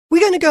We're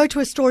going to go to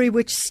a story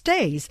which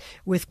stays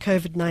with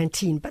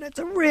COVID-19, but it's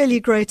a really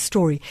great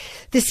story.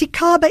 The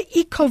Sikhaba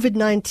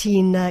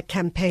e-COVID-19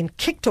 campaign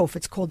kicked off.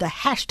 It's called the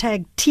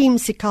hashtag Team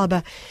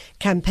Sikhaba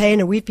campaign,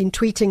 and we've been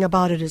tweeting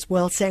about it as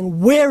well, saying,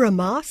 wear a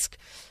mask.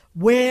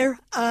 Wear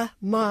a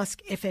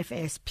mask,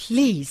 FFS,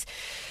 please.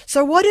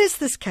 So what is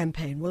this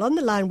campaign? Well, on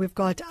the line, we've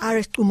got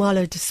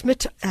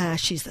NXUMALO-DE.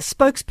 She's the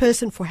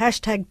spokesperson for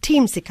hashtag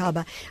Team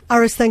Sikhaba.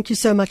 Iris, thank you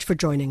so much for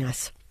joining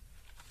us.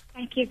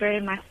 Thank you very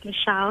much,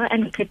 Michelle,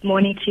 and good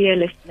morning to your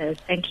listeners.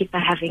 Thank you for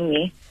having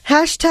me.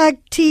 Hashtag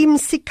Team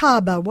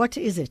Sikhaba, what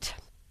is it?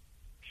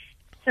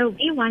 So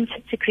we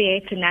wanted to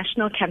create a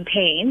national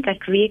campaign that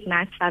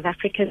reignites South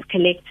Africa's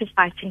collective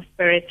fighting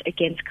spirit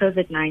against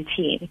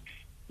COVID-19.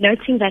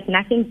 Noting that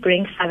nothing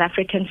brings South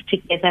Africans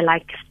together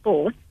like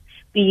sport,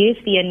 we use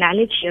the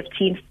analogy of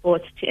team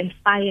sports to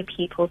inspire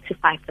people to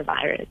fight the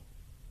virus.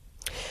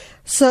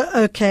 So,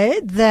 okay,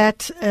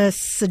 that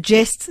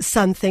suggests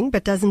something,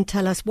 but doesn't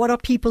tell us what are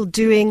people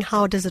doing,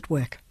 how does it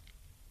work?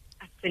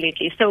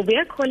 Absolutely. So we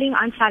are calling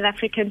on South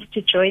Africans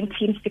to join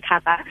Team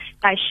Sikhaba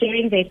by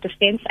sharing their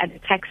defense and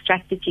attack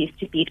strategies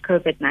to beat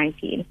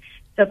COVID-19.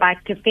 So by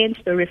defense,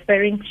 we're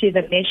referring to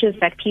the measures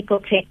that people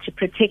take to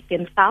protect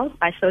themselves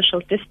by social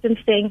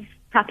distancing,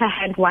 proper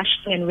hand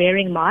washing and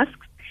wearing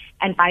masks.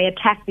 And by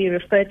attack, we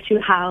refer to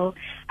how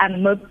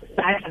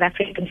mobilize South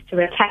Africans to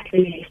attack the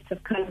release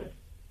of COVID,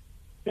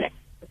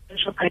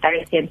 social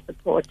solidarity and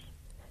support.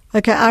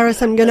 Okay,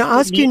 Iris, I'm going to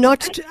ask you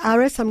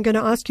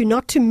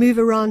not to move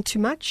around too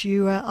much.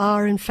 You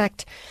are, in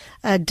fact,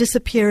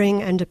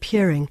 disappearing and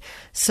appearing.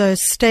 So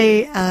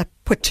stay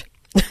put.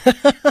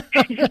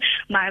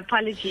 My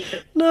apologies.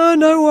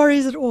 No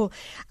worries at all.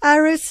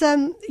 Iris,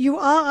 you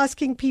are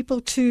asking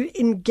people to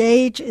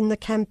engage in the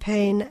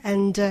campaign,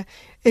 and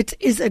it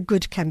is a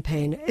good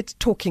campaign. It's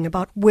talking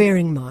about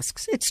wearing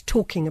masks. It's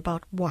talking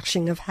about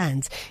washing of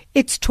hands.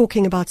 It's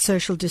talking about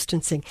social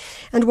distancing.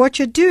 And what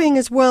you're doing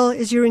as well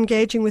is you're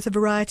engaging with a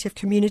variety of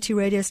community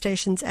radio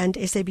stations and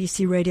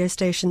SABC radio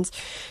stations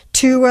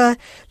to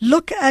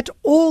look at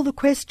all the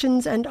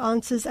questions and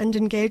answers and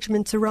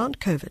engagements around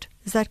COVID.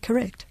 Is that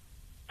correct?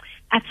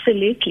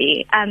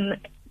 Absolutely.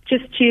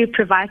 Just to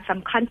provide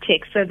some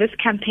context, so this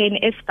campaign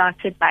is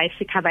started by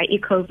Sikhaba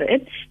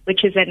e-COVID,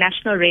 which is a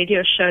national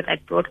radio show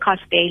that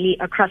broadcasts daily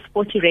across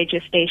 40 radio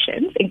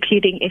stations,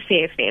 including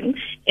SAFM,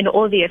 in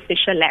all the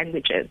official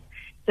languages.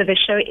 So the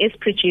show is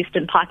produced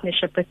in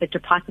partnership with the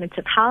Department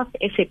of Health,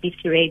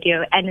 SABC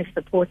Radio, and is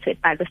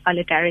supported by the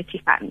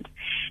Solidarity Fund.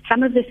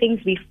 Some of the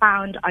things we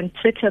found on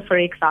Twitter, for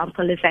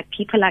example, is that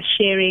people are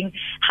sharing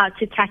how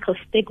to tackle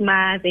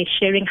stigma. They're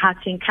sharing how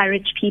to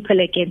encourage people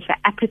against the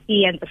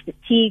apathy and the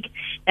fatigue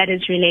that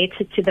is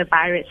related to the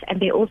virus. And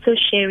they're also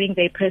sharing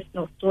their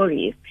personal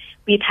stories.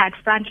 We've had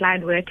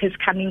frontline workers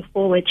coming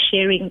forward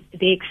sharing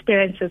their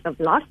experiences of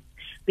loss.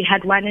 We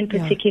had one in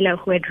particular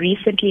who had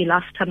recently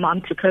lost her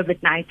mom to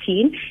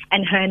COVID-19,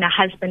 and her and her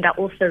husband are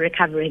also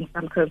recovering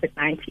from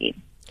COVID-19.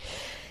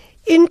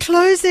 In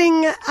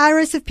closing,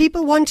 Iris, if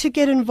people want to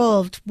get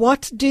involved,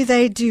 what do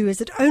they do?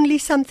 Is it only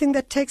something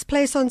that takes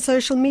place on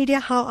social media?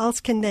 How else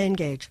can they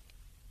engage?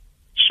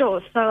 Sure.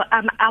 So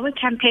our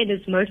campaign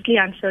is mostly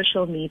on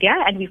social media,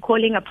 and we're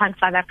calling upon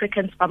South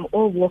Africans from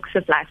all walks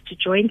of life to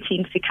join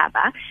Team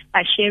Sikhaba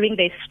by sharing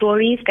their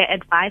stories, their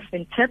advice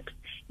and tips,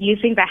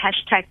 using the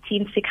hashtag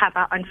Team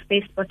Sikhaba on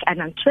Facebook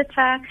and on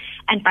Twitter,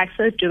 and by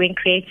so doing,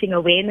 creating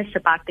awareness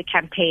about the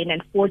campaign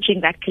and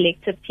forging that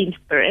collective team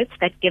spirit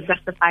that gives us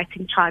a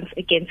fighting chance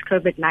against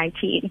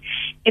COVID-19.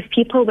 If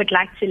people would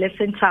like to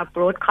listen to our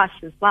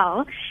broadcast as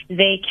well,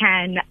 they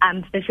can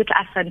visit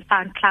us on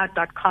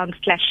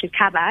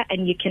soundcloud.com/Sikhaba,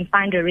 and you can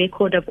find a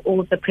record of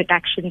all the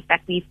productions that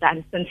we've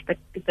done since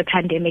the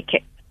pandemic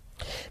hit.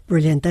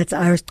 Brilliant. That's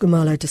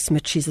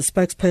NXUMALO-DE. She's a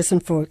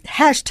spokesperson for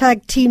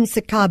hashtag Team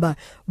Sikhaba.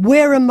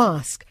 Wear a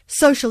mask,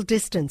 social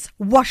distance,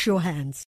 wash your hands.